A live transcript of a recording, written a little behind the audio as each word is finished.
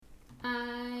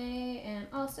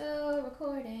still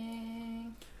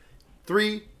recording.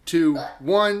 3, 2,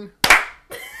 1.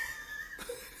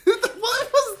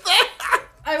 What was that?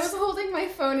 I was holding my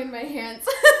phone in my hands and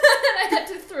I had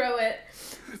to throw it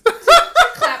to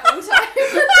clap on time.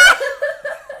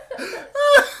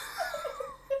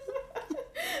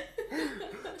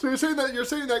 So you're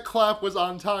saying that clap was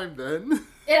on time then?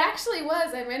 It actually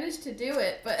was. I managed to do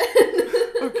it, but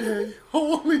Okay.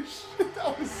 Holy shit,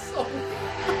 that was so okay.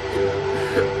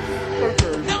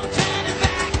 No turning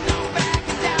back, no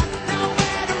backing down,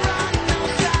 nowhere to run, no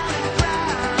solid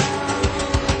ground.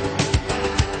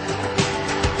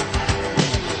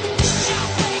 Your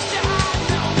place to hide,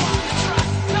 no one to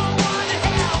trust, no one to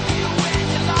help you when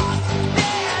you're lost.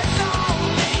 There's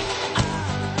only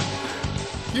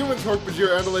Humans, Hork,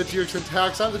 Bajir, Andalite, Yeerks, and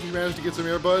Taxons. If you managed to get some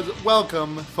earbuds,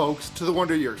 welcome, folks, to the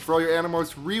Wonder Years. For all your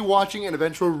Animorphs rewatching and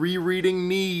eventual rereading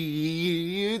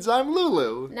needs, I'm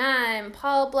Lulu. And I'm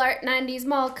Paul Blart, 90s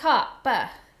Mall Cop.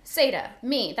 Seda,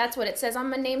 me. That's what it says on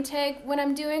my name tag when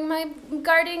I'm doing my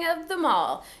guarding of the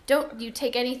mall. Don't you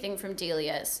take anything from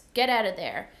Delia's. Get out of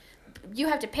there. You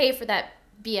have to pay for that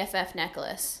BFF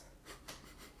necklace.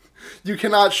 You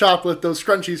cannot shoplift those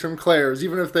scrunchies from Claire's,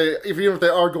 even if they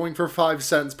are going for 5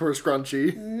 cents per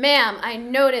scrunchie. Ma'am, I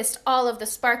noticed all of the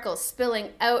sparkles spilling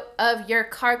out of your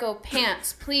cargo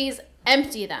pants. Please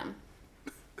empty them.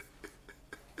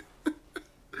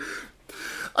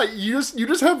 You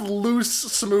just have loose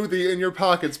smoothie in your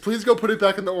pockets. Please go put it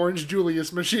back in the Orange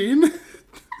Julius machine.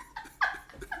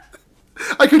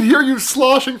 I could hear you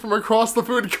sloshing from across the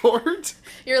food court.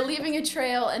 You're leaving a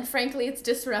trail, and frankly, it's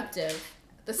disruptive.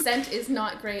 The scent is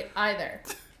not great either.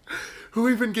 Who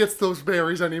even gets those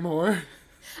berries anymore?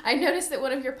 I noticed that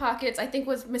one of your pockets, I think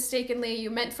was mistakenly, you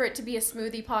meant for it to be a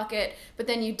smoothie pocket, but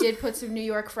then you did put some New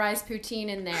York fries poutine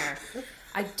in there.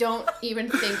 I don't even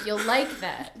think you'll like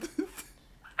that.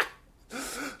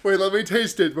 Wait, let me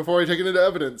taste it before I take it into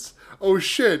evidence. Oh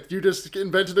shit, you just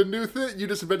invented a new thing? You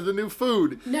just invented a new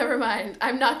food. Never mind.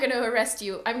 I'm not going to arrest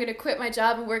you. I'm going to quit my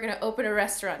job and we're going to open a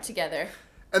restaurant together.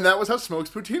 And that was how Smoke's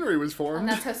Poutineery was formed. And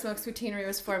that's how Smoke's Poutineery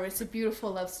was formed. It's a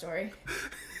beautiful love story.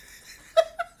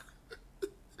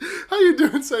 How you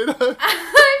doing, Seda?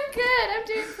 I'm good. I'm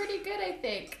doing pretty good, I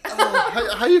think.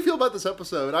 How you feel about this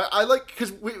episode? I like,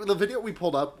 because the video we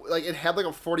pulled up, like, it had like a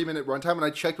 40-minute runtime, and I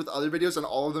checked with other videos, and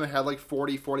all of them had like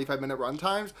 45-minute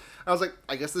runtimes. I was like,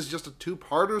 I guess this is just a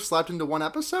two-parter slapped into one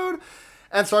episode?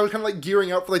 And so I was kind of like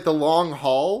gearing up for like the long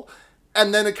haul,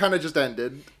 and then it kind of just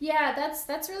ended. Yeah,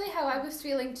 that's really how I was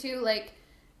feeling too. Like,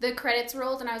 the credits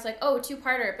rolled and I was like, oh,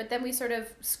 two-parter. But then we sort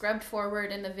of scrubbed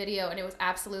forward in the video and it was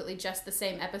absolutely just the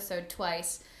same episode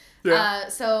twice. Yeah.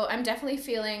 So I'm definitely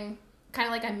feeling kind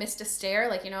of like I missed a stair.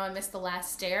 Like, I missed the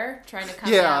last stair trying to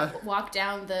come down, walk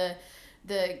down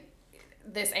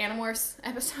this Animorphs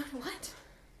episode. What?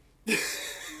 I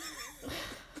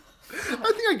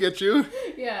think I get you.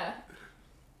 Yeah.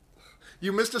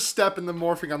 You missed a step in the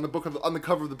morphing on the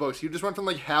cover of the book. So you just went from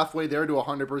like halfway there to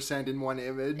 100% in one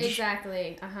image.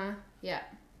 Exactly. Yeah.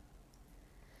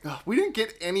 We didn't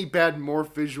get any bad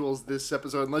morph visuals this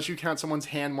episode, unless you count someone's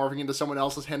hand morphing into someone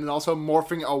else's hand and also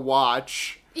morphing a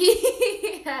watch.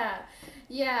 Yeah.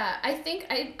 I think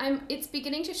it's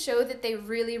beginning to show that they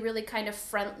really, really kind of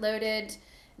front-loaded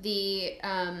the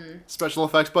special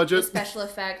effects budget. The special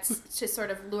effects to sort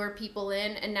of lure people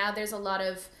in, and now there's a lot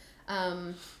of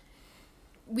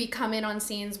we come in on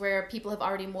scenes where people have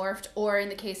already morphed, or in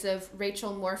the case of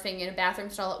Rachel morphing in a bathroom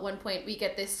stall at one point, we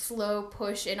get this slow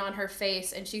push in on her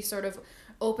face and she sort of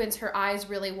opens her eyes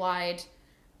really wide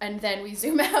and then we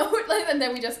zoom out and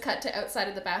then we just cut to outside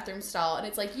of the bathroom stall and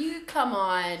it's like, you come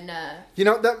on.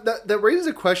 That raises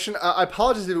a question. I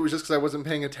apologize if it was just because I wasn't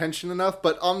paying attention enough,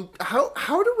 but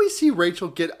how do we see Rachel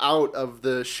get out of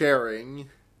the sharing?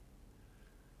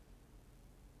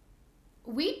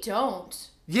 We don't.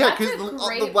 Yeah, because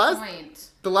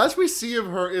the last we see of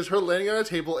her is her laying on a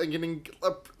table and getting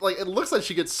it looks like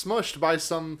she gets smushed by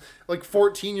some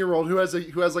 14-year-old who has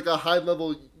like a high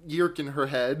level yeerk in her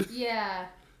head. Yeah.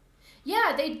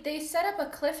 They set up a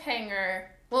cliffhanger.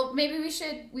 Well, maybe we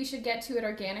should get to it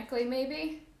organically.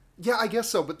 Maybe. Yeah, I guess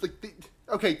so. But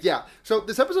okay, yeah. So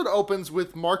this episode opens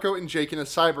with Marco and Jake in a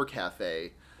cyber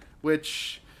cafe,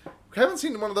 which. I haven't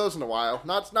seen one of those in a while.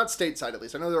 Not stateside, at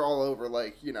least. I know they're all over,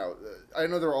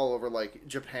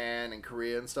 Japan and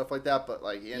Korea and stuff like that, but,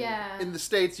 in the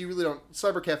States, you really don't...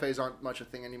 Cyber cafes aren't much a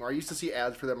thing anymore. I used to see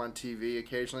ads for them on TV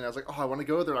occasionally, and I was like, oh, I want to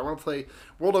go there. I want to play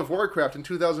World of Warcraft in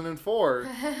 2004.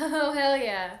 Oh, hell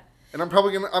yeah. And I'm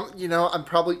probably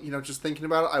just thinking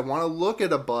about it, I want to look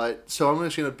at a butt, so I'm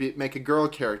just going to make a girl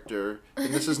character.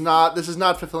 And this is not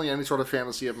fulfilling any sort of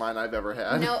fantasy of mine I've ever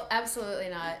had. No, absolutely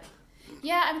not.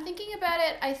 Yeah, I'm thinking about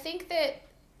it.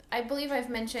 I believe I've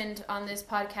mentioned on this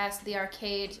podcast the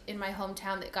arcade in my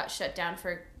hometown that got shut down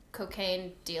for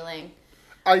cocaine dealing.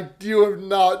 You have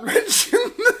not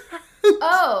mentioned that.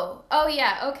 Oh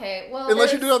yeah, okay. Well,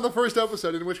 Unless you did it on the first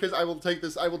episode, in which case I will take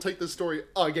this story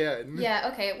again. Yeah,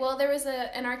 okay. Well, there was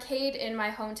an arcade in my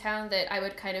hometown that I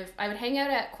would hang out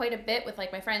at quite a bit with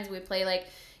like my friends. We would play like,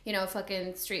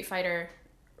 fucking Street Fighter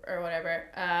or whatever.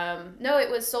 No, it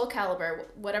was Soul Calibur,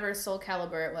 whatever Soul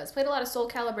Calibur it was. Played a lot of Soul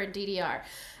Calibur and DDR.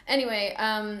 Anyway,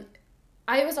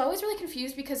 I was always really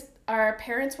confused because our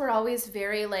parents were always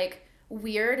very like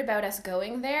weird about us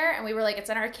going there, and we were like, it's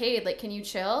an arcade, like, can you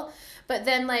chill? But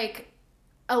then like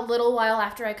a little while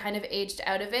after I kind of aged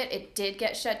out of it, it did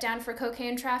get shut down for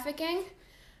cocaine trafficking.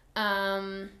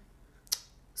 So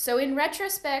in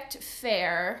retrospect,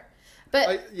 fair.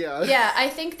 But yeah, I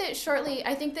think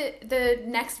that the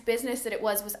next business that it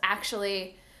was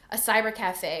actually a cyber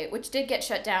cafe, which did get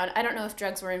shut down. I don't know if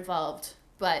drugs were involved,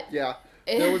 but yeah.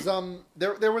 There was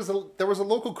there was a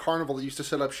local carnival that used to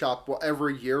set up shop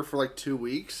every year for like 2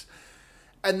 weeks.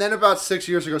 And then about 6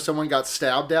 years ago, someone got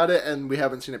stabbed at it, and we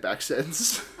haven't seen it back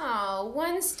since. Oh,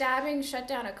 one stabbing shut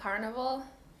down a carnival?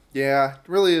 Yeah, it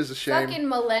really is a shame. Fucking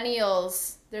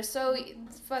millennials. They're so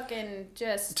fucking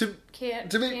just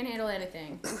can't handle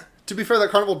anything. To be fair, that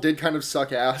carnival did kind of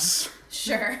suck ass.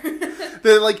 Sure.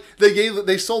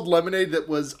 They sold lemonade that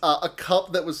was a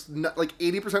cup that was like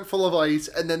 80% full of ice,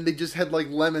 and then they just had like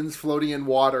lemons floating in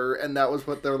water, and that was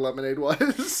what their lemonade was.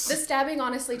 The stabbing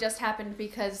honestly just happened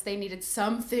because they needed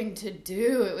something to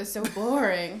do. It was so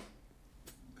boring.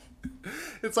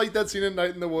 It's like that scene in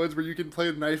Night in the Woods where you can play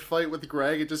a knife fight with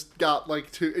Greg. It just got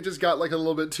like a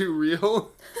little bit too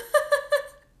real.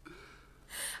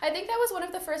 I think that was one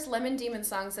of the first Lemon Demon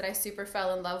songs that I super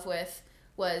fell in love with.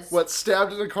 Was what,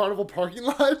 stabbed in a carnival parking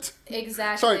lot?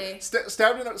 Exactly. Sorry,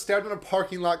 stabbed in a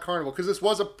parking lot carnival, because this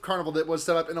was a carnival that was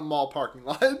set up in a mall parking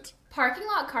lot. Parking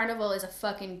lot carnival is a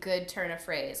fucking good turn of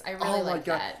phrase. I really like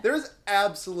that. There's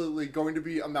absolutely going to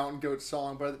be a Mountain Goat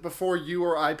song, but before you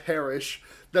or I perish,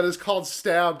 that is called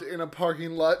 "Stabbed in a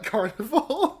Parking Lot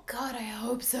Carnival." God, I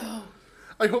hope so.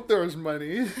 I hope there is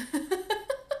money.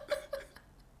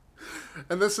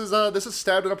 And this is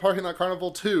Stabbed in a Parking Lot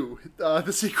Carnival 2,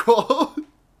 the sequel.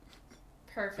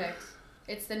 Perfect.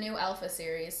 It's the new Alpha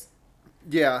series.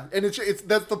 Yeah, and it's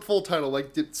that's the full title,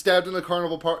 like Stabbed in a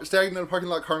Parking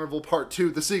Lot Carnival Part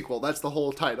 2, the sequel. That's the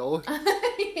whole title.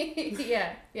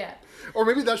 Yeah. Or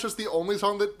maybe that's just the only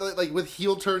song that, like, with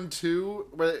Heel Turn 2,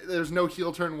 where there's no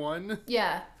Heel Turn 1.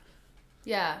 Yeah.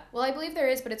 Well, I believe there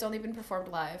is, but it's only been performed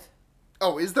live.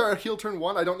 Oh, is there a Heel Turn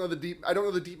 1? I don't know the deep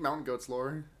Mountain Goats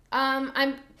lore.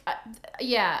 I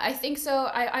think so.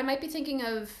 I might be thinking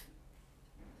of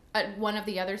one of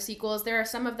the other sequels. There are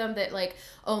some of them that like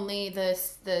only the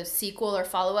sequel or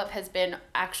follow up has been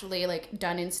actually like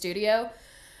done in studio,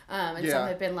 and some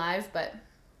have been live. But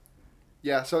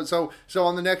yeah, so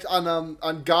on the next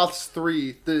on Goths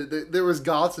 3, there was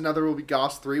Goths, and now there will be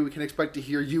Goths 3. We can expect to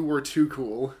hear "You Were Too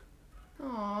Cool."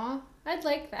 Aw, I'd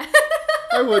like that.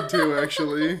 I would too,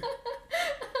 actually.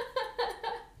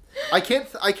 I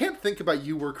can't think about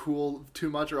 "You Were Cool" too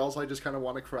much, or else I just kind of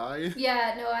want to cry.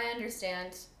 Yeah, no, I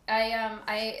understand.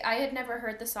 I had never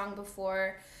heard the song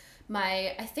before.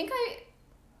 I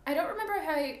don't remember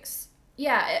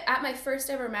at my first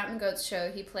ever Mountain Goats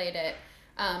show he played it,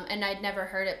 and I'd never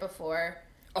heard it before.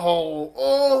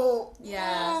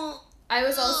 Yeah. I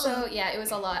was also it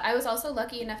was a lot. I was also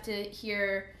lucky enough to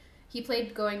hear he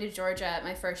played Going to Georgia at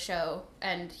my first show,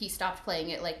 and he stopped playing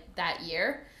it like that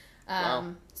year.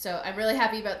 Wow. So I'm really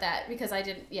happy about that because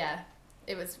it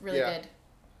was really good.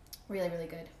 Really, really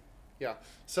good. Yeah.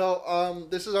 So,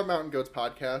 this is our Mountain Goats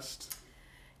podcast.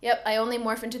 Yep, I only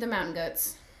morph into the Mountain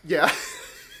Goats. Yeah.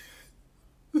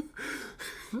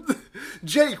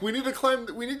 Jake, we need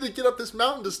to get up this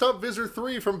mountain to stop Visor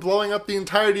 3 from blowing up the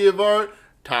entirety of our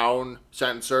town.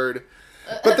 Censored.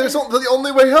 But the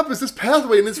only way up is this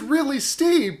pathway, and it's really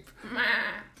steep.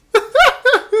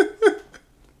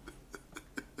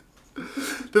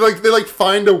 They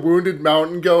find a wounded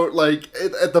mountain goat like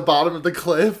at the bottom of the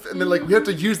cliff, and they're like, we have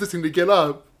to use this thing to get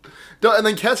up. And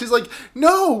then Cassie's like,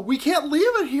 no, we can't leave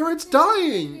it here. It's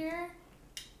dying.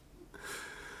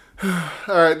 All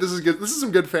right, this is good. This is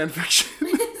some good fan fiction.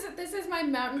 This is my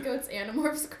Mountain Goats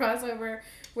Animorphs crossover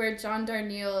where John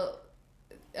Darnielle,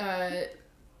 I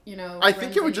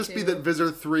think it would just be that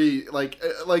Visor 3, like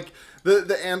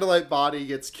the Andalite body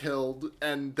gets killed,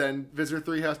 and then Visor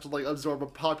 3 has to like absorb a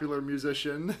popular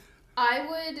musician. I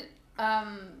would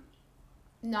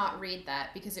not read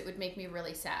that because it would make me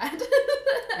really sad.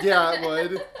 Yeah, it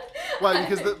would. Why?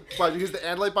 Because the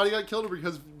Andalite body got killed, or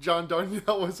because John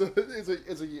Darnielle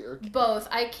is a year? Both.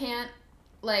 I can't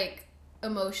like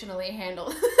emotionally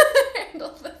handle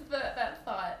that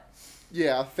thought.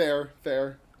 Yeah, fair.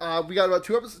 We got about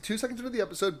 2 seconds into the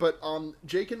episode, but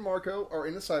Jake and Marco are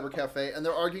in a cyber cafe, and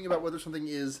they're arguing about whether something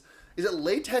is it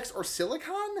latex or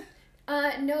silicone?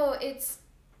 No, it's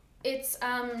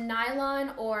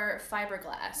nylon or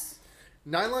fiberglass.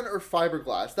 Nylon or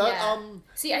fiberglass?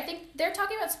 See, I think they're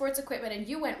talking about sports equipment, and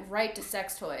you went right to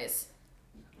sex toys.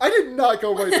 I did not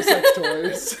go right to sex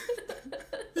toys.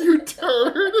 You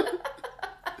turd.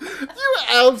 You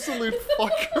absolute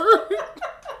fucker.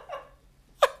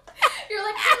 You're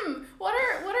like, what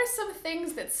are some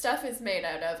things that stuff is made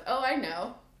out of? Oh, I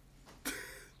know.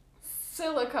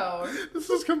 Silicone. This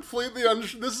is completely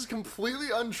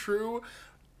untrue.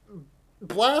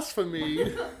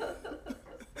 Blasphemy.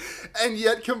 And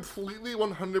yet completely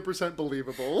 100%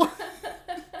 believable.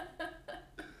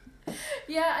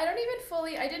 Yeah,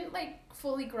 I didn't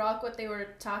fully grok what they were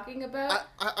talking about.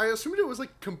 I assumed it was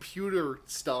like computer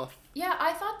stuff. Yeah,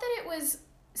 I thought that it was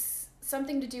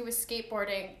something to do with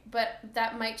skateboarding, but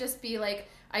that might just be like,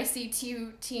 I see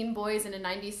two teen boys in a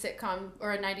 90s sitcom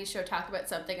or a 90s show talk about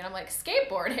something, and I'm like,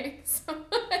 skateboarding? So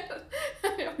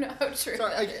I don't know how true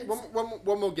that is.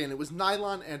 One more again. It was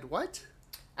nylon and what?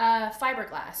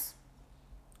 Fiberglass.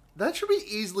 That should be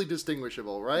easily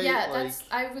distinguishable, right? Yeah,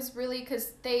 I was really,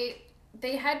 because they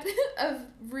had a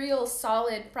real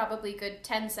solid, probably good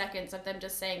 10 seconds of them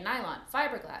just saying nylon,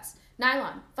 fiberglass, back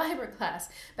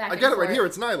I and get it forth. right here,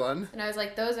 it's nylon. And I was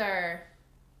like, those are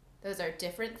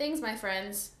different things, my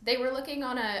friends. They were looking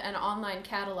on an online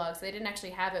catalog, so they didn't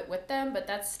actually have it with them, but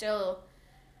that's still,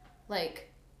 like,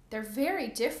 they're very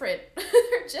different.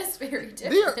 They're just very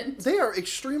different. They are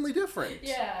extremely different.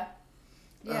 Yeah.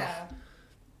 Yeah.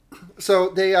 So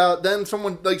they then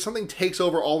something takes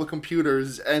over all the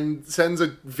computers and sends a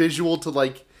visual to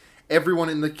like everyone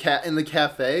in the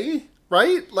cafe,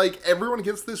 right? Like everyone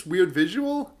gets this weird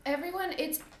visual.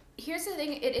 Here's the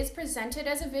thing, it is presented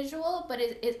as a visual, but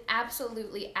it is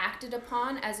absolutely acted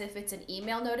upon as if it's an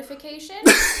email notification.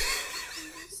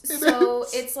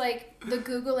 It's like the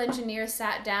Google engineers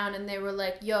sat down and they were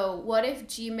like, yo, what if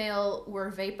Gmail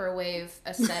were vaporwave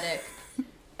aesthetic?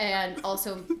 And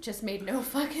also just made no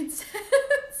fucking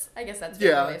sense. I guess that's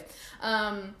vaporwave.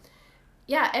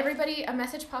 Yeah, a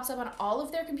message pops up on all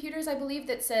of their computers, I believe,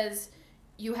 that says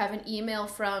you have an email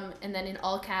from, and then in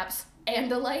all caps,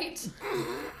 Andalite.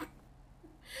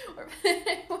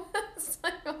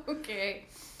 Okay.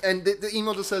 And the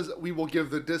email just says, we will give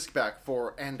the disc back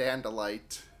for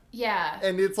Andalite. Yeah.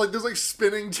 And it's like there's like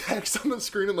spinning text on the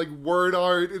screen and like word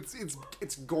art.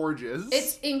 It's gorgeous.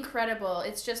 It's incredible.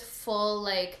 It's just full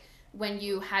like when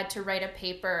you had to write a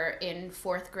paper in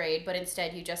 4th grade, but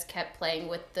instead you just kept playing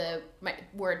with the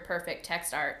word perfect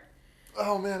text art.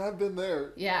 Oh man, I've been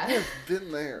there. Yeah. I've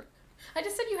been there. I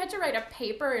just said you had to write a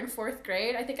paper in 4th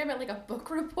grade. I think I meant like a book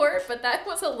report, but that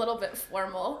was a little bit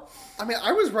formal. I mean,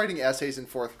 I was writing essays in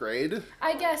 4th grade.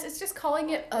 I guess it's just calling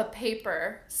it a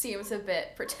paper seems a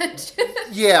bit pretentious.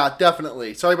 Yeah,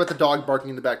 definitely. Sorry about the dog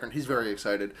barking in the background. He's very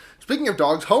excited. Speaking of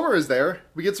dogs, Homer is there.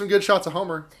 We get some good shots of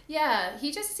Homer. Yeah,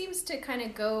 he just seems to kind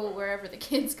of go wherever the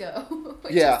kids go,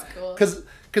 which is cool.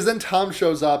 Because then Tom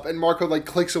shows up and Marco like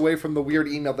clicks away from the weird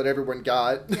email that everyone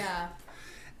got. Yeah.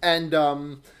 And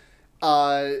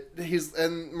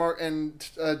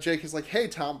Jake is like, hey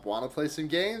Tom, wanna play some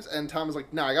games? And Tom is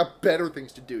like, nah, I got better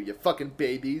things to do, you fucking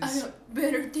babies. I got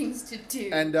better things to do.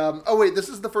 And oh wait, this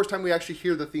is the first time we actually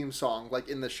hear the theme song, like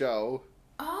in the show.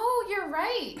 Oh, you're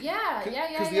right. Yeah.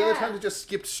 Because the other times it just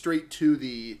skipped straight to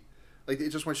the, like it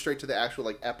just went straight to the actual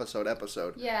like episode.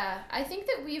 Yeah, I think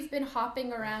that we've been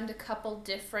hopping around a couple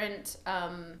different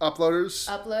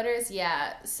uploaders.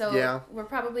 Yeah. So we're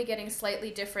probably getting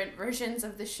slightly different versions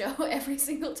of the show every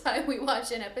single time we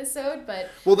watch an episode.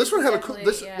 But this one had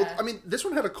this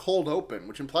one had a cold open,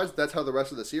 which implies that's how the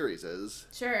rest of the series is.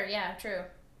 Sure. Yeah. True.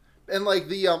 And like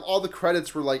the all the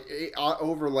credits were like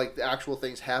over like the actual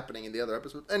things happening in the other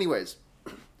episodes. Anyways.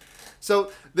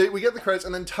 So we get the credits,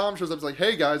 and then Tom shows up and is like,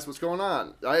 hey, guys, what's going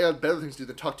on? I have better things to do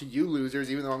than talk to you losers,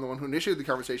 even though I'm the one who initiated the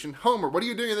conversation. Homer, what are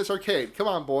you doing in this arcade? Come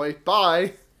on, boy.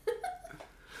 Bye.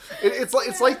 It's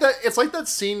like that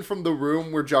scene from The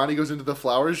Room where Johnny goes into the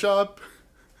flower shop.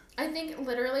 I think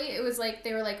literally it was like,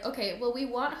 they were like, okay, well, we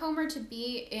want Homer to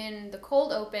be in the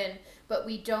cold open, but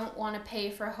we don't want to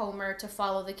pay for Homer to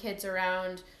follow the kids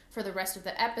around for the rest of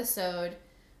the episode.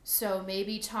 So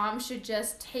maybe Tom should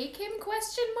just take him, ?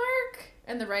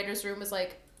 And the writer's room was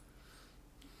like,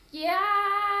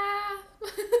 yeah.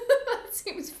 That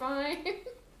seems fine.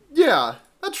 Yeah,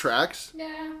 that tracks.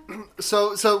 Yeah.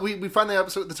 So we find the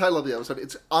episode. The title of the episode.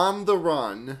 It's On the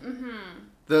Run. Mm-hmm.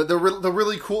 The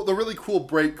really cool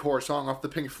breakcore song off the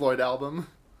Pink Floyd album.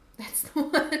 That's the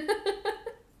one.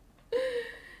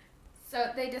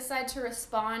 So they decide to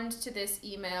respond to this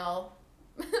email,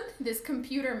 this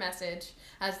computer message,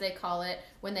 as they call it,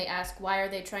 when they ask why are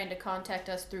they trying to contact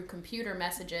us through computer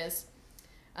messages.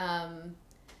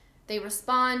 They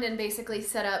respond and basically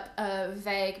set up a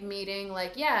vague meeting,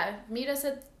 like, yeah, meet us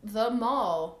at the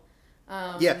mall.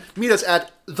 Meet us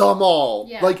at the mall.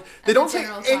 Yeah, like they as don't a say,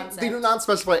 general and they do not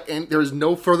specify, and there is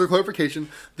no further clarification.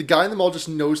 The guy in the mall just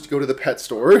knows to go to the pet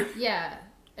store. Yeah,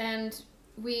 and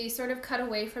we sort of cut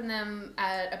away from them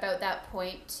at about that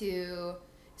point to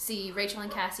see Rachel and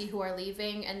Cassie who are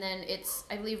leaving, and then it's,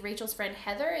 I believe, Rachel's friend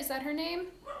Heather, is that her name?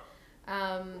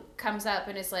 Comes up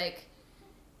and is like,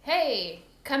 hey,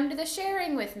 come to the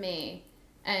sharing with me.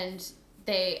 And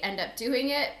they end up doing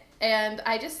it, and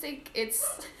I just think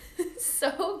it's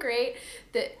so great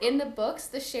that in the books,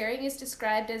 the sharing is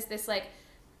described as this, like,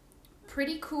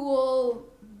 pretty cool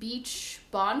beach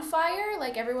bonfire.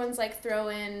 Like, everyone's, like,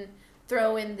 throwing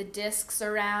the discs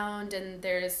around, and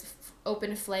there's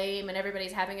open flame, and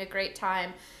everybody's having a great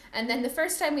time. And then the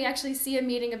first time we actually see a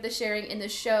meeting of the sharing in the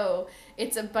show,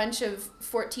 it's a bunch of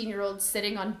 14-year-olds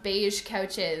sitting on beige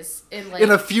couches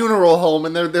in a funeral home,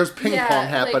 and there's ping pong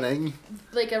happening.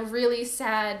 Like a really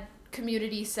sad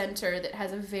community center that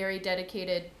has a very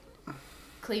dedicated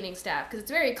cleaning staff, because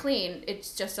it's very clean.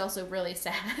 It's just also really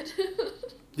sad.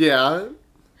 Yeah,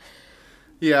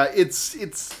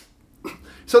 it's.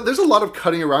 So there's a lot of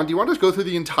cutting around. Do you want to just go through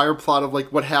the entire plot of,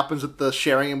 like, what happens at the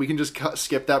sharing, and we can just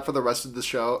skip that for the rest of the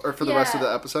show, or for the rest of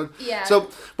the episode? Yeah. So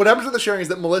what happens at the sharing is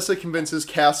that Melissa convinces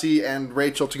Cassie and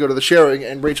Rachel to go to the sharing,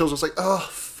 and Rachel's just like, oh,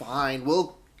 fine,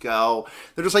 we'll go.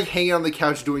 They're just, like, hanging on the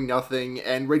couch doing nothing,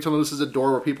 and Rachel notices a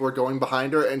door where people are going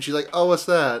behind her, and she's like, oh, what's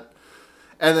that?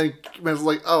 And then Melissa's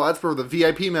like, oh, that's for the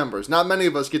VIP members. Not many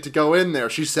of us get to go in there.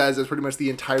 She says as pretty much the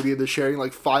entirety of the sharing,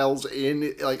 like, files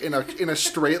in, like, in a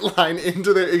straight line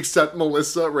into there, except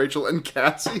Melissa, Rachel, and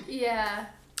Cassie. Yeah.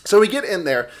 So we get in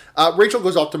there. Rachel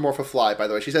goes off to morph a fly, by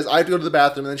the way. She says, I have to go to the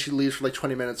bathroom, and then she leaves for, like,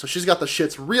 20 minutes. So she's got the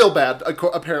shits real bad,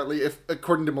 apparently,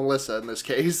 according to Melissa in this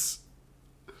case.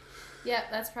 Yeah,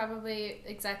 that's probably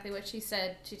exactly what she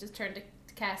said. She just turned to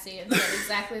Cassie and said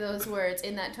exactly those words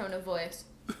in that tone of voice.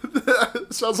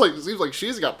 Seems like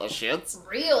she's got the shits.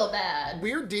 Real bad.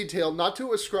 Weird detail, not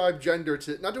to ascribe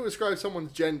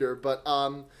someone's gender, but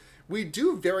we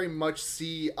do very much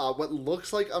see what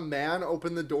looks like a man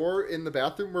open the door in the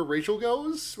bathroom where Rachel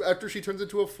goes after she turns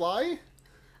into a fly.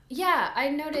 Yeah, I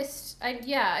noticed.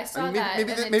 I saw that.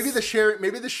 Maybe the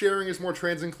sharing is more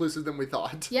trans inclusive than we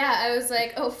thought. Yeah, I was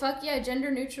like, oh fuck yeah,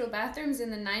 gender neutral bathrooms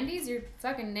in the 90s. You're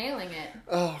fucking nailing it.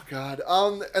 Oh god.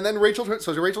 And then Rachel turns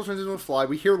into a fly.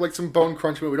 We hear, like, some bone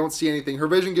crunching, but we don't see anything. Her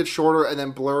vision gets shorter and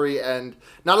then blurry and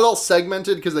not at all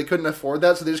segmented because they couldn't afford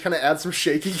that, so they just kind of add some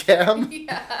shaky cam.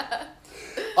 Yeah.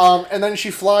 And then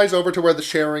she flies over to where the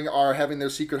sharing are having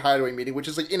their secret hideaway meeting, which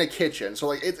is, like, in a kitchen. So,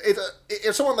 like,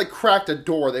 if someone, like, cracked a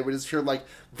door, they would just hear, like,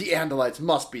 the Andalites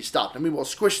must be stopped, and we will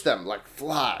squish them like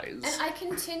flies. And I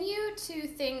continue to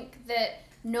think that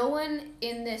no one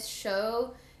in this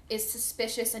show is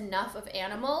suspicious enough of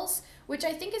animals, which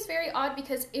I think is very odd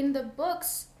because in the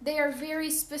books, they are very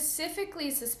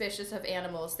specifically suspicious of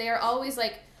animals. They are always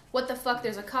like, what the fuck,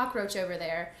 there's a cockroach over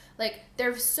there. Like,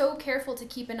 they're so careful to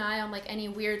keep an eye on, like, any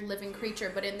weird living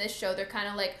creature, but in this show, they're kind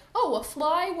of like, oh, a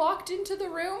fly walked into the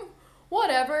room?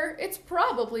 Whatever, it's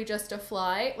probably just a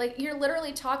fly. Like, you're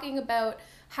literally talking about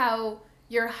how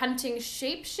you're hunting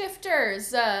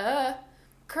shapeshifters,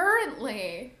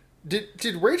 currently.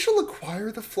 Did Rachel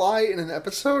acquire the fly in an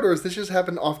episode, or has this just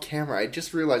happened off camera? I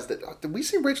just realized that. Did we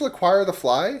see Rachel acquire the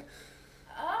fly?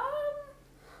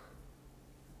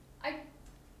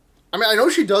 I mean, I know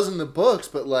she does in the books,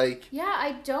 but, like... Yeah,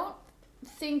 I don't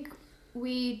think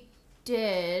we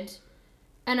did.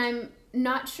 And I'm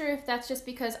not sure if that's just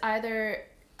because either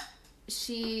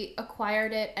she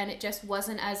acquired it and it just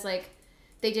wasn't as, like...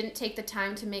 They didn't take the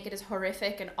time to make it as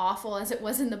horrific and awful as it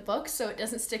was in the books, so it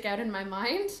doesn't stick out in my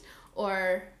mind.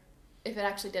 Or if it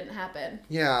actually didn't happen.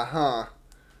 Yeah, huh.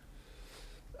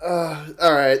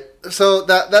 All right. So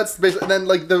that's basically, and then,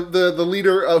 like, the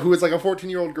leader, who is like a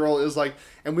 14-year-old girl, is like,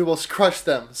 and we will crush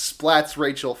them. Splats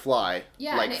Rachel fly.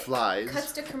 Yeah, like and it flies.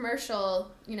 Cuts to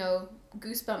commercial,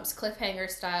 Goosebumps cliffhanger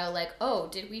style. Like, oh,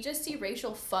 did we just see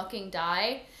Rachel fucking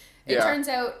die? It turns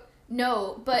out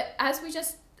no. But as we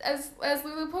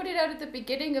pointed out at the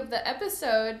beginning of the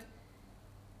episode,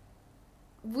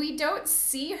 we don't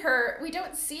see her. We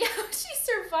don't see how she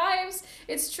survives.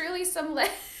 It's truly some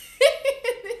like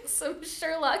some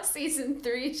Sherlock season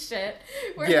 3 shit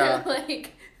where Yeah. you're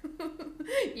like,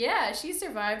 yeah, she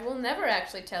survived. We'll never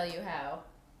actually tell you how.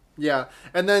 Yeah,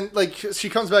 and then like she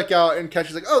comes back out and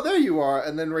Catcher's like, "Oh, there you are,"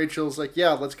 and then Rachel's like,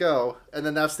 "Yeah, let's go," and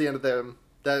then that's the end of them.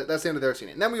 That's the end of their scene.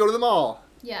 And then we go to the mall.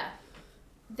 Yeah,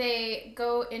 they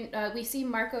go in. We see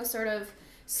Marco sort of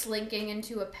slinking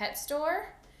into a pet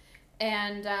store,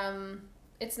 and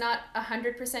it's not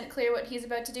 100% clear what he's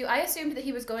about to do. I assumed that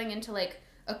he was going in to like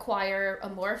acquire a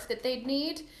morph that they'd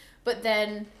need, but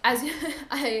then as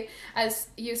as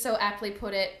you so aptly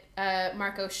put it,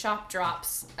 Marco shop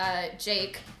drops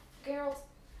Jake. Girls.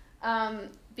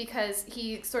 Because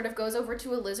he sort of goes over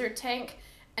to a lizard tank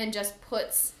and just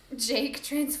puts Jake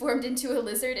transformed into a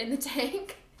lizard in the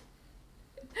tank.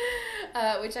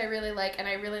 Which I really like, and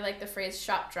I really like the phrase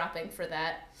shop dropping for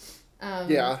that.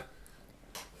 Yeah.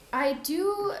 I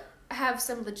do have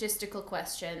some logistical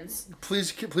questions.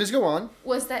 Please go on.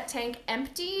 Was that tank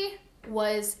empty?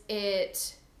 Was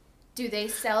it... Do they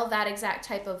sell that exact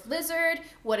type of lizard?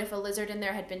 What if a lizard in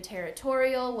there had been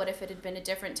territorial? What if it had been a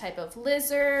different type of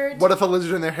lizard? What if a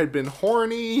lizard in there had been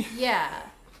horny? Yeah.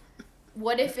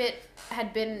 What if it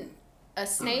had been a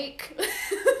snake?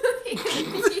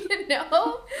 You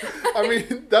know? I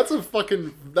mean, that's a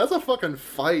fucking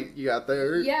fight you got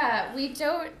there. Yeah, we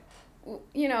don't,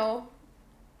 you know,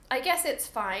 I guess it's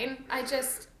fine.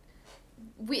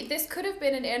 This could have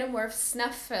been an Animorphs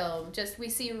snuff film. Just, we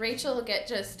see Rachel get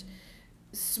just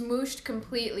smooshed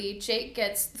completely. Jake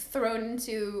gets thrown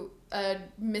into a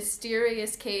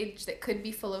mysterious cage that could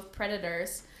be full of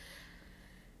predators.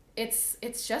 It's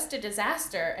just a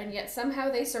disaster, and yet somehow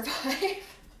they survive.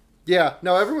 Yeah,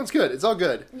 no, everyone's good. It's all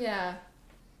good. Yeah.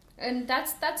 And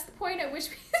that's the point at which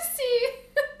we see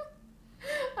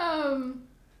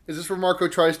Is this where Marco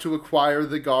tries to acquire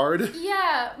the guard?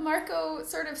 yeah, Marco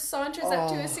sort of saunters up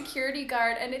to a security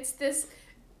guard, and it's this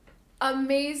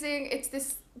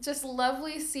just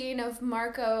lovely scene of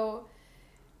Marco.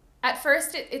 At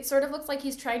first, it sort of looks like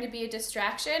he's trying to be a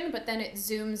distraction, but then it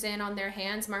zooms in on their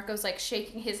hands. Marco's like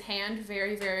shaking his hand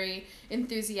very, very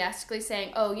enthusiastically,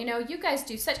 saying, "Oh, you know, you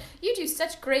do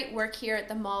such great work here at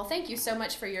the mall. Thank you so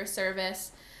much for your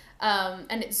service."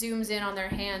 And it zooms in on their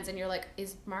hands, and you're like,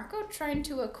 "Is Marco trying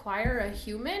to acquire a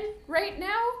human right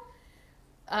now?"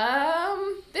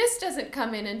 This doesn't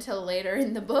come in until later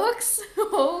in the books.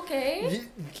 Okay.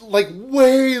 Like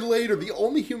way later, the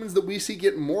only humans that we see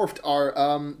get morphed are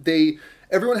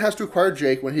everyone has to acquire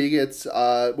Jake when he gets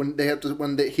when they have to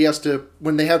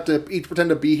each pretend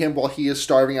to be him while he is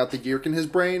starving out the yerk in his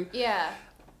brain. Yeah.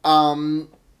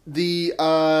 The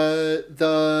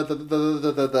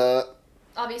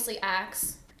Obviously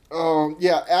Axe.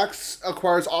 yeah, Axe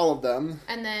acquires all of them.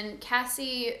 And then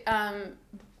Cassie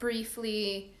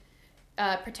briefly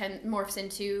morphs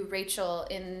into Rachel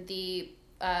in the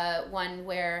one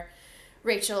where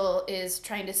Rachel is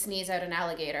trying to sneeze out an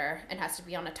alligator and has to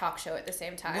be on a talk show at the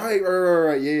same time.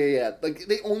 Right. Yeah. Like,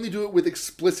 they only do it with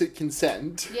explicit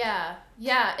consent. Yeah.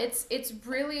 It's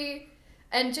really...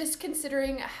 And just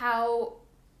considering how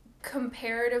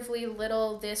comparatively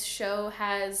little this show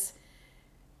has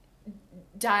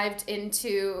dived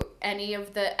into any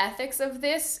of the ethics of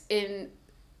this,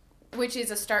 which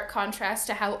is a stark contrast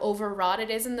to how overwrought it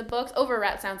is in the books.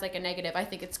 Overwrought sounds like a negative. I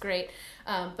think it's great.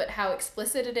 But how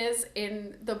explicit it is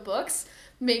in the books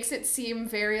makes it seem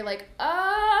very like,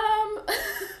 are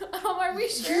we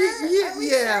sure?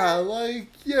 Yeah.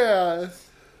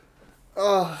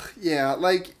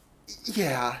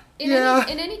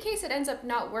 In any case, it ends up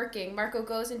not working. Marco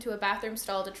goes into a bathroom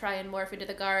stall to try and morph into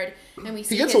the guard, and we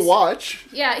see he gets a watch.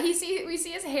 Yeah, we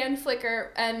see his hand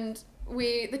flicker, and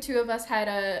the two of us had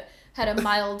a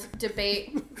mild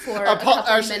debate for a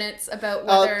couple of minutes about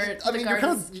whether the guard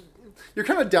You're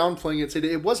kind of downplaying it.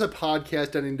 It was a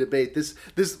podcast ending debate.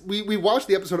 We watched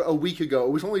the episode a week ago.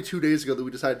 It was only 2 days ago that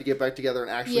we decided to get back together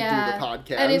and actually do the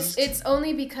podcast. And it's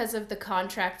only because of the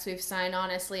contracts we've signed.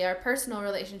 Honestly, our personal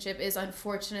relationship is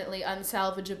unfortunately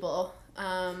unsalvageable.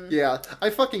 Yeah, I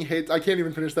fucking hate. I can't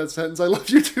even finish that sentence. I love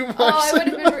you too much.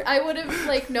 Oh, I would have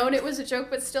like known it was a joke,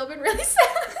 but still been really sad.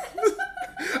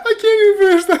 I can't even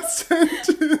finish that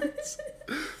sentence.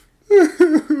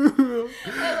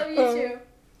 I love you too.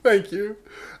 Thank you.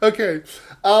 Okay.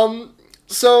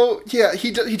 So yeah,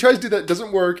 he tries to do that,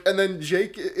 doesn't work, and then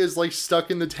Jake is like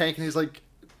stuck in the tank, and he's like,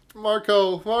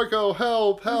 Marco,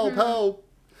 help.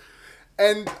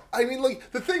 And I mean,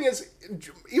 like, the thing is,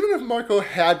 even if Marco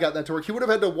had gotten that to work, he would have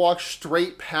had to walk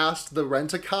straight past the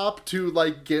rent-a-cop to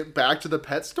like get back to the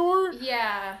pet store.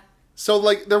 Yeah. So,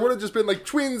 like, there would have just been, like,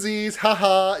 twinsies,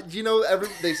 haha. You know,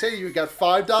 they say you got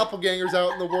 5 doppelgangers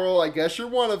out in the world. I guess you're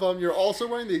one of them. You're also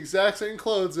wearing the exact same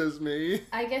clothes as me.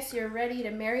 I guess you're ready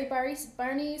to marry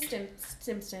Barney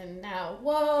Stimson now.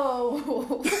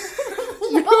 Whoa.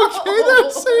 You okay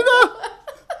there, Cena?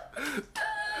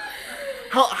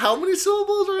 How many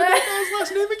syllables are in that guy's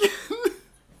last name again?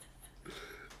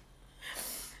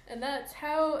 And that's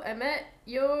how I met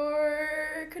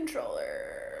your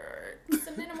controller.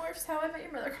 Some Animorphs, How I Met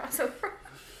Your Mother crossover.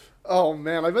 Oh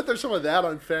man, I bet there's some of that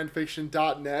on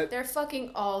fanfiction.net. They're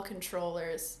fucking all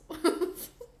controllers.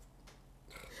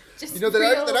 Just You know,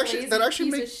 that actually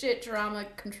piece makes of shit drama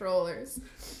controllers.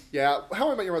 Yeah, How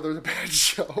I Met Your Mother is a bad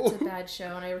show. It's a bad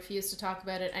show, and I refuse to talk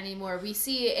about it anymore. We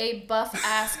see a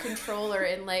buff-ass controller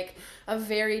in, like, a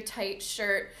very tight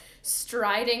shirt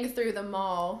striding through the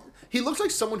mall. He looks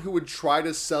like someone who would try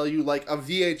to sell you, like, a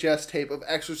VHS tape of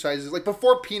exercises. Like,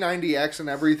 before P90X and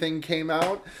everything came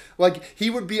out, like, he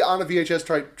would be on a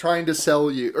VHS trying to sell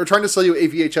you a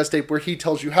VHS tape where he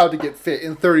tells you how to get fit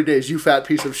in 30 days, you fat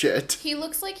piece of shit. He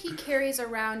looks like he carries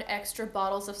around extra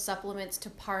bottles of supplements to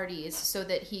parties so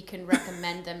that he can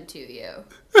recommend them to you.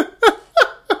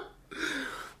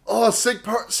 Oh, sick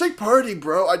party,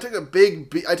 bro. I took a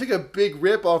big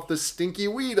rip off the stinky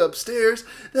weed upstairs.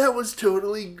 That was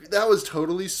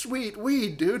totally sweet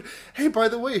weed, dude. Hey, by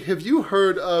the way, have you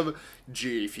heard of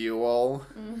G Fuel?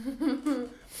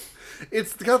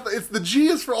 It's the G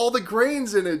is for all the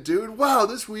grains in it, dude. Wow,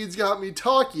 this weed's got me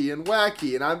talky and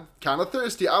wacky, and I'm kind of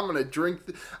thirsty. I'm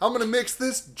gonna mix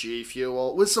this G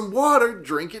Fuel with some water,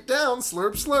 drink it down,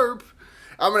 slurp slurp.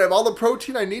 I'm gonna have all the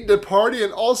protein I need to party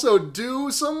and also do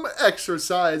some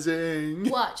exercising.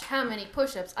 Watch how many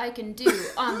push-ups I can do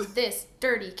on this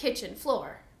dirty kitchen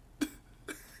floor.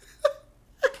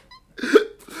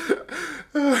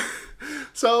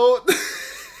 So,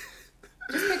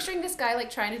 Just picturing this guy, like,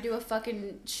 trying to do a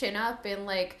fucking chin-up in,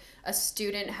 like, a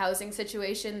student housing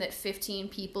situation that 15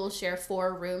 people share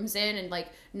 4 rooms in, and, like,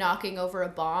 knocking over a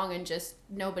bong, and just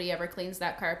nobody ever cleans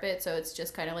that carpet, so it's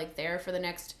just kind of, like, there for the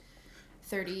next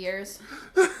 30 years.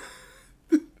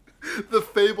 the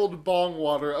fabled bong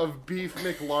water of Beef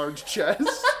McLarge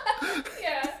chest.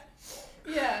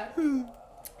 Yeah.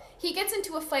 He gets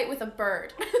into a fight with a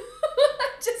bird.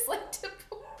 Just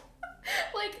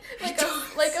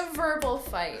like a verbal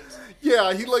fight.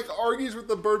 Yeah, he, like, argues with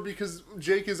the bird because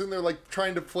Jake is in there, like,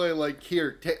 trying to play, like,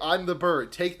 here, I'm the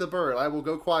bird, take the bird, I will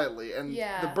go quietly. And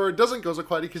the bird doesn't go so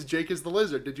quietly because Jake is the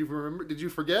lizard. Did you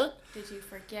forget? Did you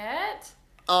forget?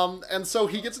 And so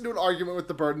he gets into an argument with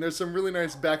the bird, and there's some really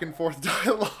nice back and forth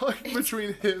dialogue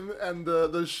between him and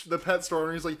the pet store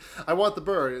owner. He's like, I want the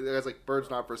bird. And the guy's like, bird's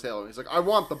not for sale. And he's like, I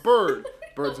want the bird.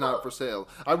 Bird's not for sale.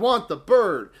 I want the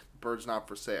bird. Bird's not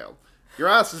for sale. Your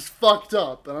ass is fucked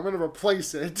up, and I'm going to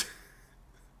replace it.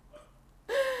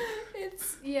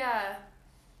 Yeah.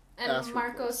 And Ass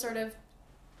Marco replace. sort of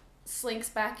slinks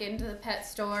back into the pet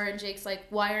store, and Jake's like,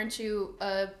 why aren't you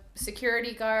a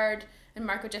security guard? And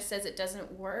Marco just says it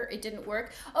doesn't work. It didn't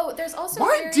work. Oh, there's also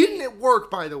Why didn't it work,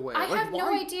 by the way? I have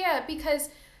no idea, because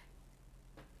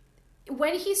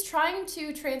when he's trying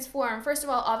to transform, first of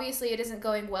all, obviously it isn't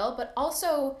going well, but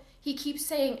also he keeps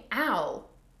saying ow.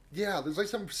 Yeah, there's like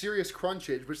some serious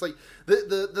crunchage, which like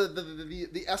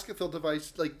the Escafil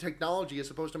device, like, technology is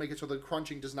supposed to make it so the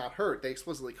crunching does not hurt. They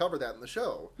explicitly cover that in the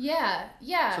show. Yeah.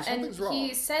 So something's and wrong.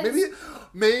 He says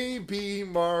Maybe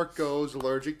Marco's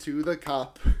allergic to the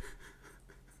cup.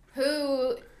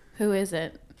 Who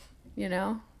isn't, you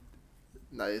know?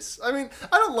 Nice. I mean,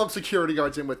 I don't love security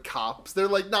guards in with cops. They're,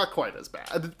 like, not quite as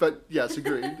bad, but yes,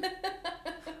 agreed.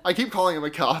 I keep calling him a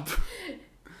cop.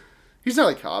 He's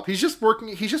not a cop. He's just working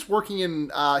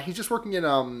in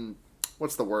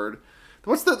what's the word?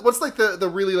 What's the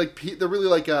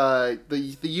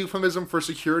euphemism for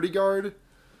security guard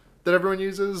that everyone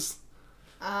uses?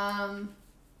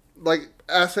 Like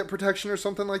asset protection or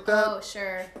something like that? Oh,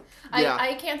 sure. Yeah.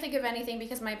 I can't think of anything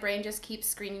because my brain just keeps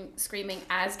screaming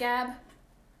ASGAB.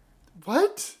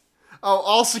 What? Oh,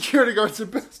 all security guards are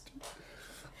bastard.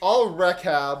 All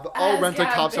rehab, all ASGAB,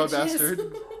 rent-a-cops are bitches.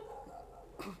 bastard.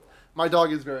 My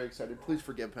dog is very excited. Please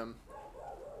forgive him.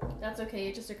 That's okay.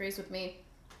 He just agrees with me.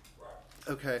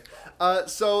 Okay.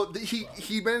 So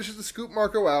he manages to scoop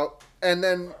Marco out, and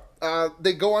then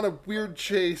they go on a weird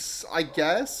chase, I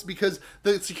guess, because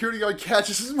the security guard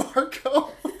catches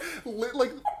Marco,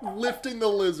 lifting the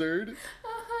lizard.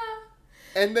 Uh-huh.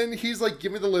 And then he's like,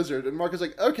 give me the lizard. And Marco's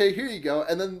like, okay, here you go.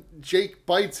 And then Jake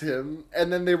bites him,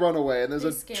 and then they run away, and there's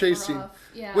a chase scene.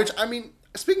 Yeah. Which, I mean,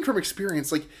 speaking from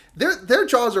experience, like, their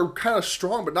jaws are kind of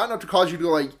strong, but not enough to cause you to,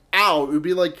 like, ow. It would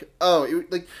be like, oh,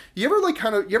 like, you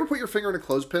ever put your finger in a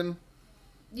clothespin?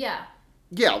 Yeah.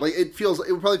 Yeah, like, it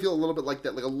would probably feel a little bit like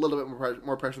that, like a little bit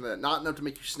more pressure than that. Not enough to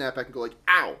make you snap back and go like,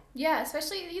 ow. Yeah,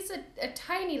 especially he's a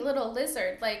tiny little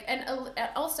lizard, like, and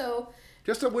also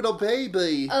Just a little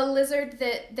baby. a lizard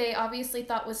that they obviously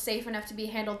thought was safe enough to be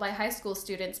handled by high school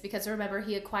students, because remember,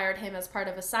 he acquired him as part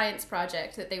of a science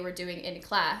project that they were doing in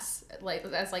class, like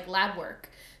as like lab work.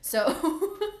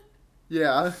 So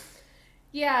Yeah.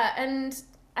 yeah, and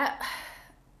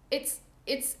it's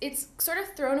sort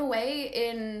of thrown away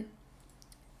in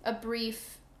a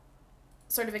brief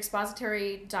sort of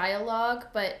expository dialogue,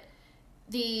 but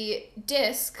the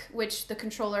disc, which the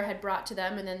controller had brought to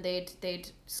them and then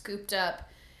they'd scooped up,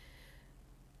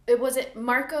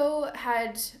 Marco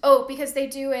had, because they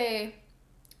do a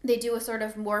sort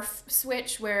of morph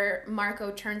switch where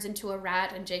Marco turns into a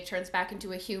rat and Jake turns back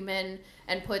into a human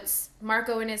and puts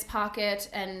Marco in his pocket,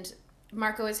 and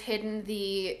Marco has hidden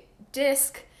the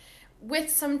disc with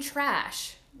some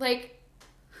trash, like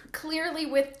clearly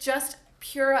with just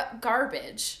pure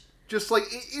garbage. Just like,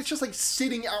 it's just like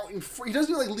sitting out in he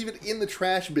doesn't like leave it in the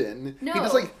trash bin. No. He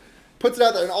just like puts it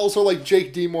out there, and also like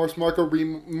Jake demorphs, Marco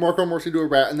morphs into a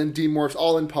rat, and then demorphs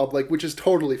all in public, which is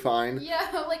totally fine.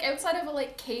 Yeah, like outside of a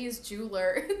like Kay's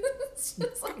jeweler. It's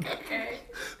just like, okay.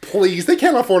 Please, they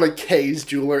can't afford a Kay's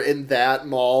jeweler in that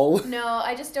mall. No,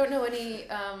 I just don't know any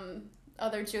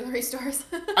other jewelry stores.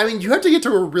 I mean, you have to get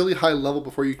to a really high level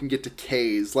before you can get to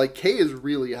K's. Like, K is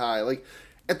really high. Like,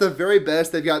 at the very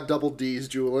best, they've got Double D's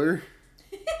jeweler.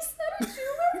 Is that a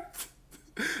jeweler?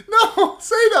 No,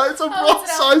 say that. It's a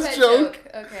bra-sized joke.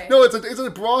 Okay. No, it's a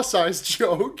bra-sized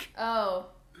joke. Oh.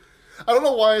 I don't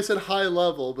know why I said high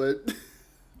level, but...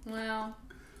 Well,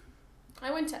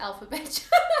 I went to alphabet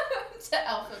joke.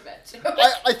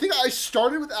 I think I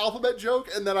started with alphabet joke,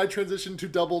 and then I transitioned to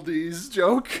Double D's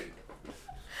joke.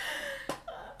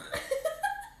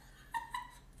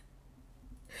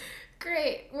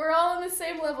 Great. We're all on the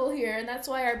same level here, and that's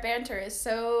why our banter is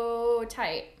so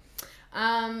tight.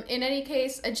 In any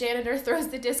case, a janitor throws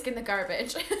the disc in the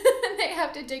garbage, and they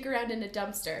have to dig around in a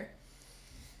dumpster.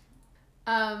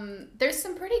 There's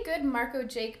some pretty good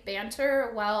Marco-Jake banter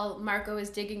while Marco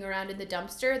is digging around in the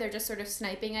dumpster. They're just sort of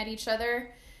sniping at each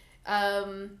other,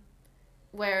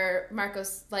 where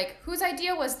Marco's like, whose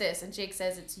idea was this? And Jake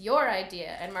says, it's your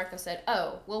idea. And Marco said,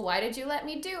 oh, well, why did you let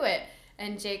me do it?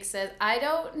 And Jake says, I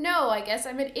don't know. I guess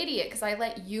I'm an idiot because I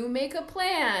let you make a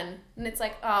plan. And it's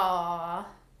like, aw.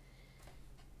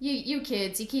 You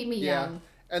kids, you keep me young.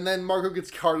 And then Marco gets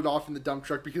carted off in the dump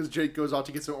truck because Jake goes out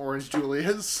to get some orange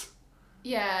Julius.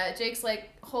 Yeah, Jake's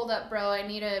like, hold up, bro. I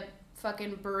need a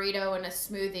fucking burrito and a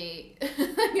smoothie.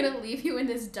 I'm going to leave you in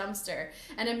this dumpster.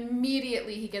 And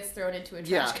immediately he gets thrown into a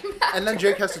trash compactor. And then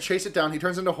Jake has to chase it down. He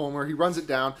turns into Homer. He runs it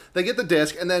down. They get the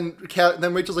disc, and then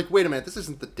Rachel's like, wait a minute, this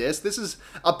isn't the disc. This is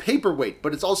a paperweight,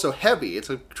 but it's also heavy. It's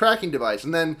a tracking device.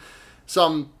 And then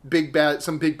some big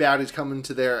baddies come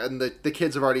into there, and the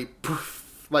kids have already,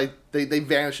 poof, like, they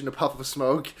vanish in a puff of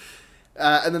smoke.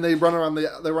 And then they run around the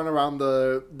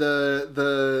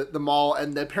mall,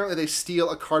 and apparently they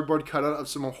steal a cardboard cutout of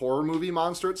some horror movie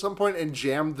monster at some point and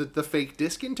jam the fake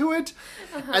disc into it,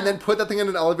 and then put that thing in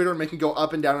an elevator and make it go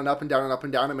up and down and up and down and up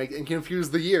and down and confuse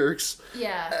the Yeerks.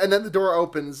 Yeah. And then the door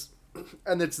opens,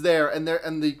 and it's there, and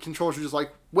the controllers are just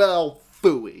like, well,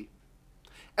 phooey.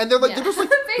 And they're like, they're just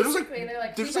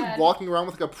like walking around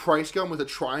with like a price gun with a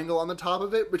triangle on the top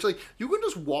of it, which like you can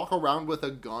just walk around with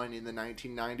a gun in the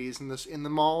 1990s in the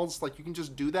malls, like you can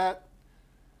just do that.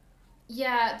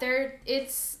 Yeah,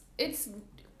 it's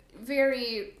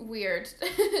very weird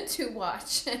to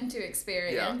watch and to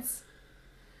experience.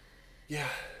 Yeah.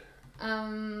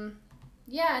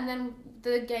 Yeah, and then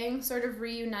the gang sort of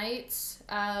reunites.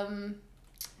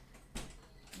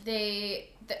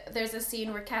 There's a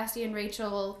scene where Cassie and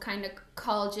Rachel kind of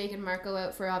call Jake and Marco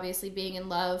out for obviously being in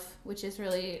love, which is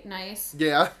really nice.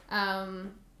 Yeah.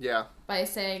 Yeah. By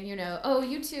saying, oh,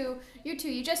 you two,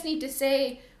 you just need to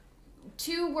say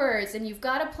 2 words and you've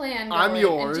got a plan going. I'm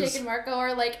yours. And Jake and Marco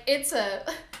are like, it's a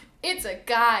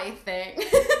guy thing.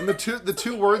 And the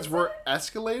two words were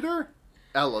escalator,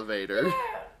 elevator. Yeah.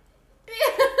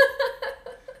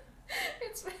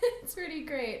 It's pretty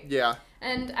great. Yeah.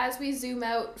 And as we zoom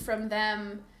out from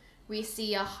them, we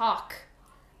see a hawk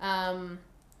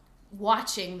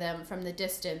watching them from the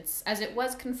distance, as it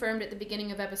was confirmed at the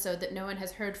beginning of episode that no one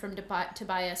has heard from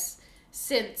Tobias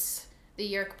since the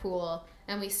Yerk pool,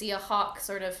 and we see a hawk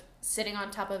sort of sitting on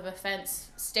top of a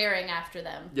fence staring after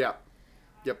them. Yeah.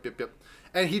 Yep.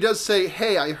 And he does say,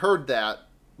 hey, I heard that.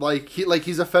 Like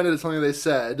he's offended at something they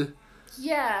said.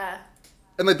 Yeah.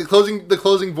 And like the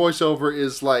closing voiceover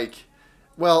is like,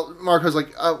 Well, Marco's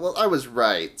like, well, I was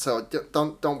right, so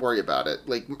don't worry about it.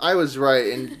 Like, I was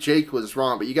right and Jake was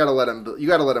wrong, but you gotta let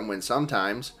him win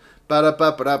sometimes.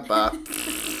 Ba-da-ba-ba-da-ba.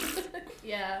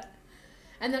 Yeah.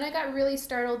 And then I got really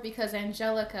startled because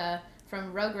Angelica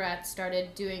from Rugrats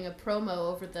started doing a promo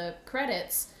over the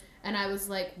credits, and I was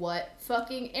like, what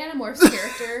fucking Animorphs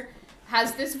character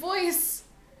has this voice?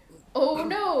 Oh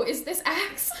no, is this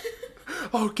Axe?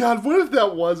 Oh god, what if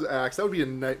that was Axe? That would be a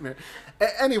nightmare.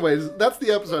 Anyways, that's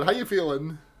the episode. How you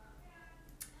feeling?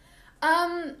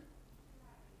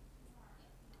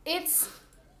 It's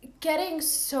getting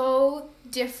so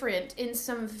different in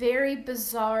some very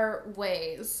bizarre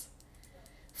ways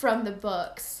from the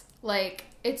books. Like,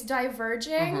 it's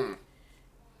diverging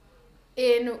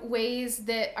in ways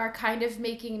that are kind of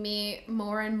making me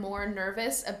more and more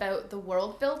nervous about the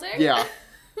world building. Yeah.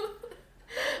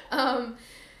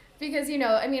 Because, you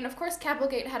know, I mean, of course,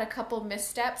 Capelgate had a couple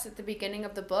missteps at the beginning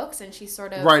of the books, and she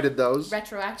sort of righted those.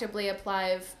 Retroactively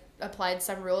applied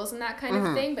some rules and that kind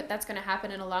of thing, but that's going to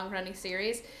happen in a long-running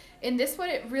series. In this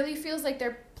one, it really feels like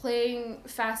they're playing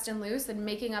fast and loose and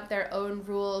making up their own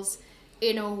rules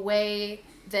in a way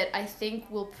that I think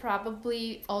will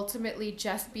probably ultimately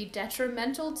just be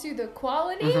detrimental to the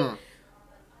quality.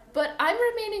 But I'm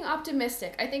remaining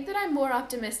optimistic. I think that I'm more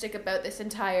optimistic about this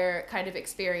entire kind of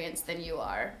experience than you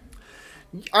are.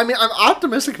 I mean, I'm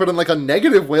optimistic, but in like a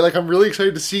negative way. Like, I'm really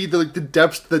excited to see the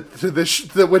depths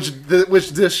which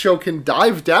this show can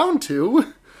dive down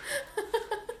to.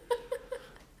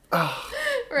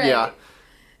 Right. Yeah.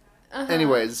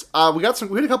 Anyways, we had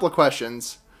a couple of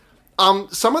questions.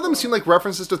 Some of them seem like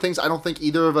references to things I don't think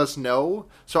either of us know,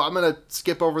 so I'm gonna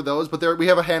skip over those. But we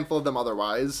have a handful of them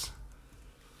otherwise.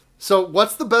 So,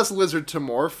 what's the best lizard to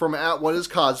morph from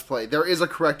 @WhatIsCosplay? There is a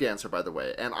correct answer, by the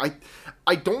way, and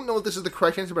I don't know if this is the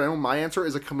correct answer, but I know my answer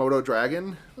is a Komodo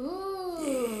dragon.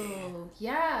 Ooh,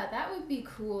 yeah, that would be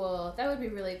cool. That would be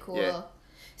really cool. Yeah.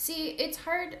 See, it's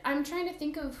hard. I'm trying to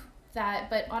think of that,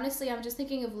 but honestly, I'm just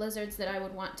thinking of lizards that I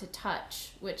would want to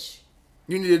touch, which...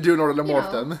 You need to do in order to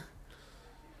morph know. them.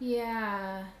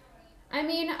 Yeah. I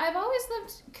mean, I've always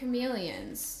loved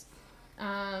chameleons.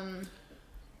 And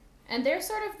they're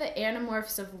sort of the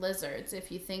Animorphs of lizards,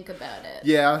 if you think about it.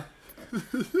 Yeah.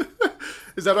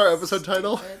 Is that our episode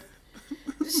title?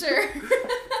 Sure.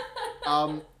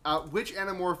 Which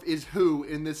Animorph is who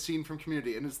in this scene from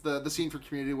Community? And it's the scene from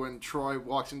Community when Troy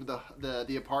walks into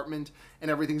the apartment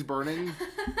and everything's burning.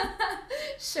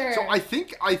 Sure. So I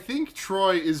think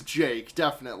Troy is Jake,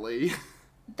 definitely.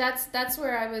 That's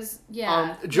where I was.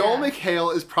 Yeah. Joel yeah.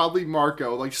 McHale is probably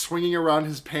Marco, like swinging around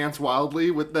his pants wildly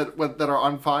that are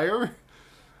on fire.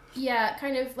 Yeah,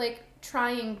 kind of like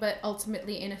trying but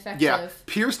ultimately ineffective. Yeah,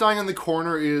 Pierce dying in the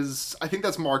corner is, I think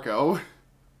that's Marco.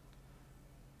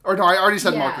 Or no, I already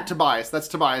said Marco. Tobias. That's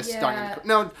Tobias dying in the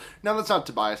corner. No, that's not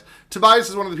Tobias. Tobias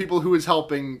is one of the people who is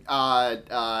helping.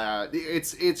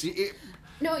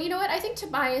 No, you know what? I think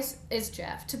Tobias is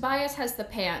Jeff. Tobias has the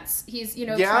pants. He's,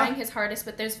 Yeah. trying his hardest,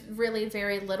 but there's really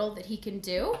very little that he can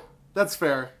do. That's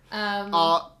fair. And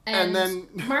then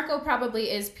Marco probably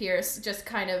is Pierce, just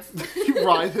kind of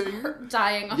writhing,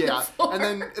 dying on the floor.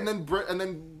 and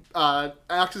then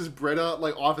Axe is Britta,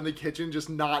 like off in the kitchen, just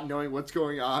not knowing what's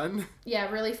going on. Yeah,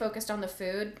 really focused on the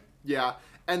food. Yeah,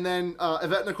 and then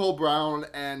Yvette Nicole Brown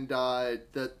and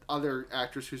the other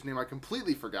actress whose name I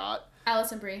completely forgot.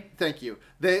 Allison Brie. Thank you.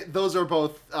 Those are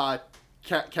both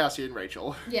Cassie and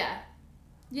Rachel. Yeah.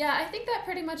 Yeah, I think that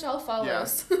pretty much all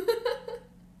follows. Yeah.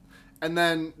 And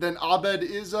then Abed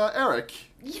is Eric.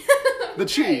 Yeah, The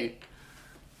Chi.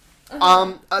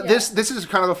 right. Yeah. This is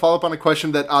kind of a follow-up on a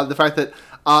question that the fact that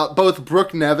both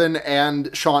Brooke Nevin and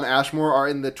Sean Ashmore are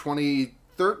in the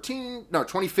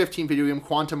 2015 video game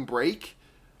Quantum Break.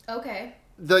 Okay.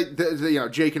 The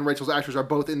Jake and Rachel's actors are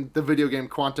both in the video game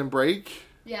Quantum Break.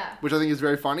 Yeah. Which I think is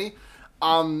very funny.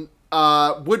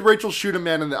 Would Rachel shoot a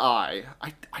man in the eye?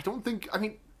 I don't think. I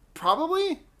mean,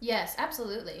 probably. Yes,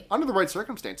 absolutely. Under the right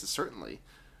circumstances, certainly.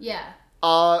 Yeah.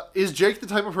 Is Jake the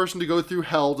type of person to go through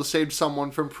hell to save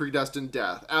someone from predestined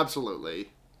death?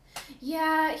 Absolutely.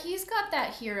 Yeah, he's got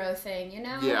that hero thing, you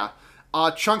know? Yeah.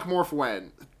 Chunk Morph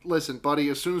when? Listen, buddy,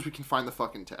 as soon as we can find the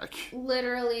fucking tech.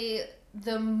 Literally,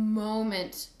 the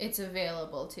moment it's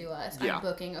available to us, Yeah. I'm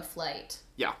booking a flight.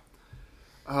 Yeah.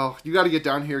 Oh, you gotta get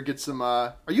down here, get some,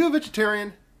 Are you a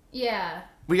vegetarian? Yeah.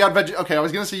 We got Okay, I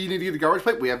was gonna say you need to get a garbage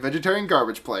plate. We have vegetarian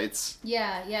garbage plates.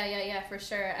 Yeah, for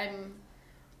sure.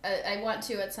 I want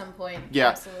to at some point. Yeah.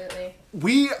 Absolutely.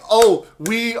 We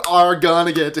are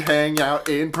gonna get to hang out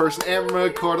in person and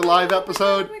record a live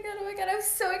episode. Oh my god, I'm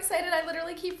so excited. I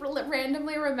literally keep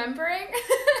randomly remembering.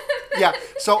 Yeah.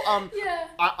 So Yeah.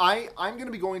 I'm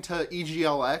gonna be going to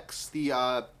EGLX,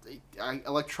 the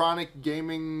Electronic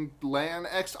Gaming LAN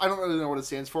X. I don't really know what it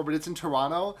stands for, but it's in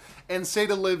Toronto, and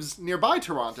Seda lives nearby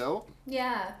Toronto.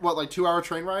 Yeah. What, like 2-hour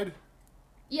train ride?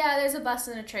 Yeah, there's a bus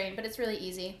and a train, but it's really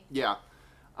easy. Yeah.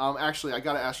 Actually, I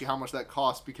gotta ask you how much that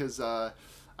costs because I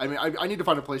mean I need to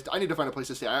find a place. I need to find a place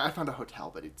to stay. I found a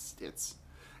hotel, but it's.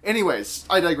 Anyways,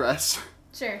 I digress.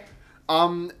 Sure.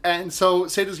 And so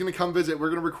Sada's gonna come visit. We're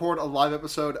gonna record a live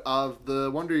episode of the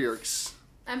Wonder Years.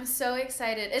 I'm so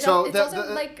excited. It's So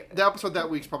also like the episode that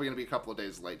week's probably gonna be a couple of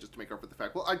days late just to make up for the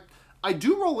fact. Well, I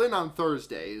do roll in on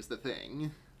Thursday is the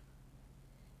thing.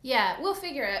 yeah, we'll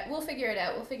figure it. We'll figure it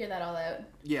out. We'll figure that all out.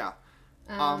 Yeah.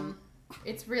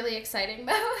 It's really exciting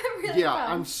though. I'm really Yeah, pumped.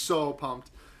 I'm so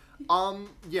pumped.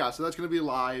 Yeah, so that's gonna be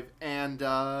live, and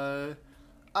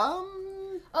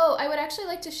Oh, I would actually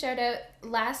like to shout out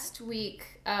last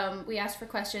week. We asked for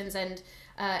questions, and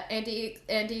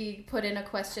Andy put in a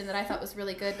question that I thought was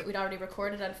really good, but we'd already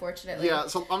recorded, unfortunately. yeah.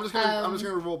 So I'm just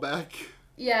gonna roll back.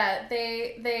 Yeah,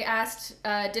 they asked,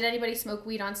 did anybody smoke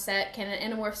weed on set? Can an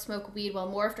Animorph smoke weed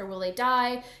while morphed, or will they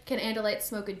die? Can Andalites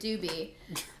smoke a doobie?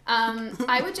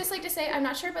 I would just like to say, I'm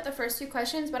not sure about the first two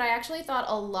questions, but I actually thought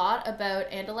a lot about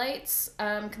Andalites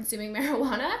consuming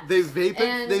marijuana. They vape it.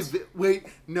 And- Wait,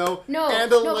 no. No,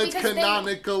 Andalites because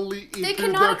canonically eat They through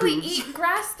canonically their hooves. eat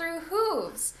grass through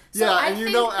hooves. So Yeah, I and you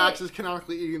think know that- Axe is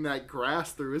canonically eating that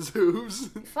grass through his hooves.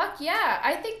 Fuck yeah.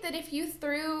 I think that if you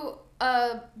threw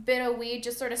a bit of weed,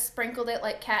 just sort of sprinkled it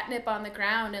like catnip on the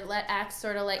ground and let Axe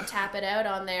sort of like tap it out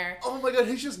on there. Oh my god,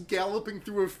 he's just galloping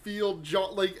through a field,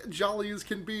 like jolly as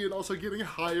can be, and also getting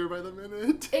higher by the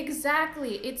minute.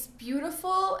 Exactly. It's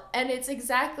beautiful, and it's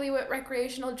exactly what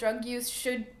recreational drug use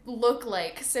should look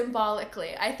like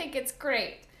symbolically. I think it's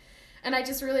great. And I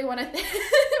just really want to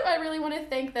I really want to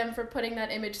thank them for putting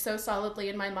that image so solidly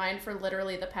in my mind for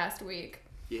literally the past week.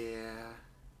 Yeah.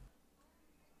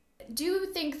 Do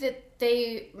you think that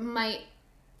they might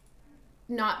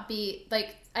not be,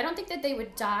 like, I don't think that they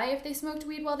would die if they smoked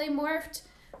weed while they morphed,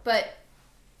 but,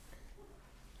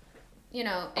 you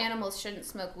know, animals shouldn't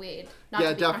smoke weed. Not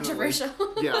to be controversial.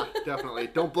 Yeah, definitely.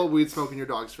 Don't blow weed smoke in your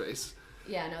dog's face.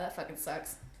 Yeah, no, that fucking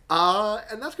sucks.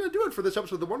 And that's going to do it for this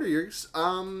episode of The Wonder Years.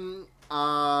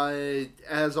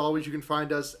 As always, you can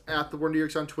find us at The Wonder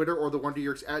Years on Twitter or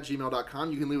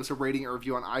thewonderyears@gmail.com. You can leave us a rating or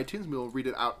review on iTunes, and we'll read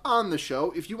it out on the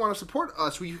show. If you want to support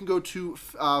us, you can go to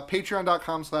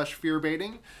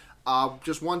patreon.com/fearbaiting.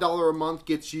 Just $1 a month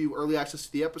gets you early access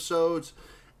to the episodes.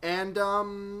 And,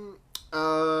 you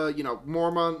know,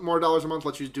 more dollars a month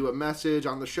lets you do a message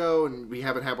on the show, and we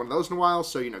haven't had one of those in a while,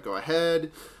 so, you know, go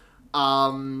ahead.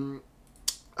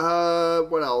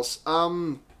 What else?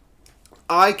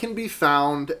 I can be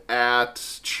found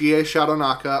at Chie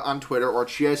Shadonaka on Twitter or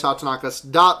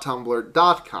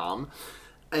chiesatonaka.tumblr.com.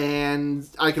 And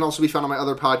I can also be found on my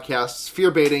other podcasts,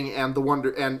 Fear Baiting and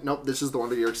this is The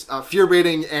Wonder Years. Fear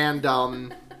Baiting and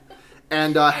Henry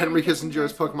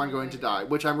Kissinger's Pokemon Going to Die,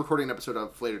 which I'm recording an episode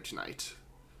of later tonight.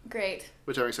 Great.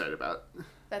 Which I'm excited about.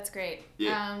 That's great.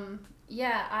 Yeah.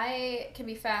 Yeah, I can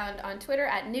be found on Twitter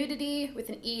at nudity with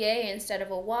an EA instead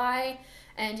of a Y.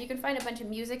 And you can find a bunch of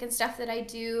music and stuff that I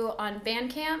do on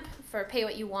Bandcamp for Pay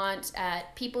What You Want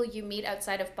at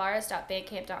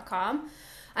peopleyoumeetoutsideofbars.bandcamp.com.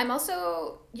 I'm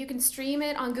also, you can stream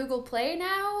it on Google Play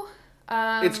now.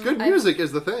 It's good music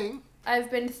is the thing.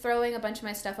 I've been throwing a bunch of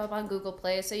my stuff up on Google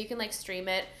Play, so you can like stream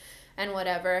it and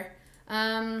whatever.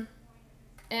 And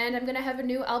I'm gonna have a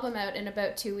new album out in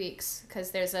about 2 weeks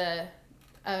because there's a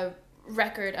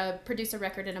produce a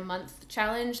record in a month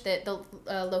challenge that the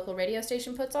local radio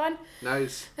station puts on.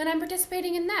 Nice. And I'm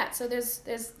participating in that, so there's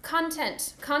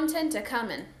content a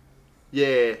coming.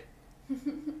 Yeah.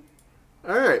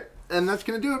 All right, and that's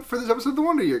gonna do it for this episode of The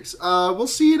Wonder Years. We'll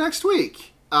see you next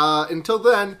week. Until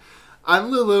then,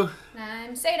 I'm Lulu.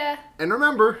 I'm Seda. And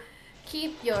remember,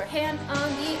 Keep your hand on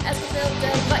the Escafil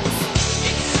device.